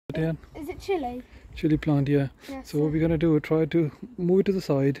Ayaan? Is it chili? Chili plant, yeah. Yes. So what we're gonna do, try to move it to the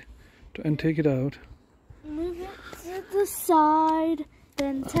side and take it out. Move it to the side,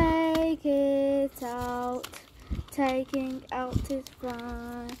 then take it out. Taking out is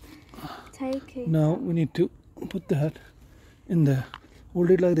fine. Taking. Now we need to put that in there.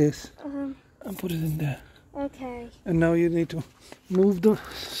 Hold it like this Um. and put it in there. Okay. And now you need to move the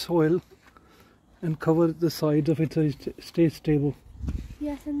soil and cover the sides of it so it stays stable.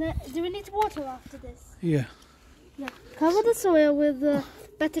 Yes, and then do we need to water after this? Yeah. Yeah. Cover the soil with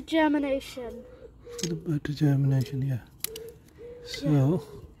better germination. The better germination, yeah. So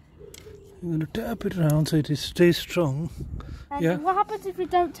you're gonna tap it around so it stays strong. And yeah. what happens if we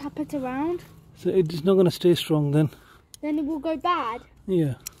don't tap it around? So it's not gonna stay strong then. Then it will go bad.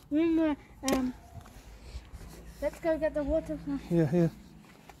 Yeah. Remember, let's go get the water from Yeah, here.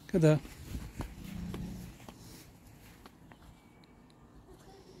 Get that.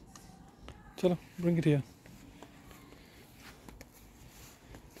 Chalo, bring it here.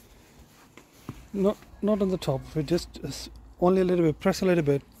 Not on the top of it, just only a little bit. Press a little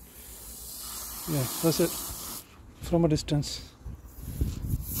bit. Yeah, that's it. From a distance.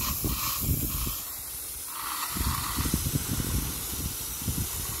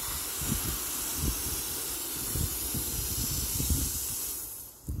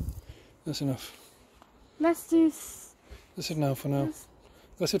 That's enough. Let's do. That's it now for now.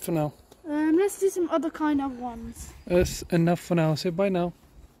 That's it for now. Let's do some other kind of ones. That's enough for now. Say bye now.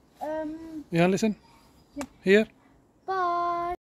 Yeah, listen. Yeah. Here.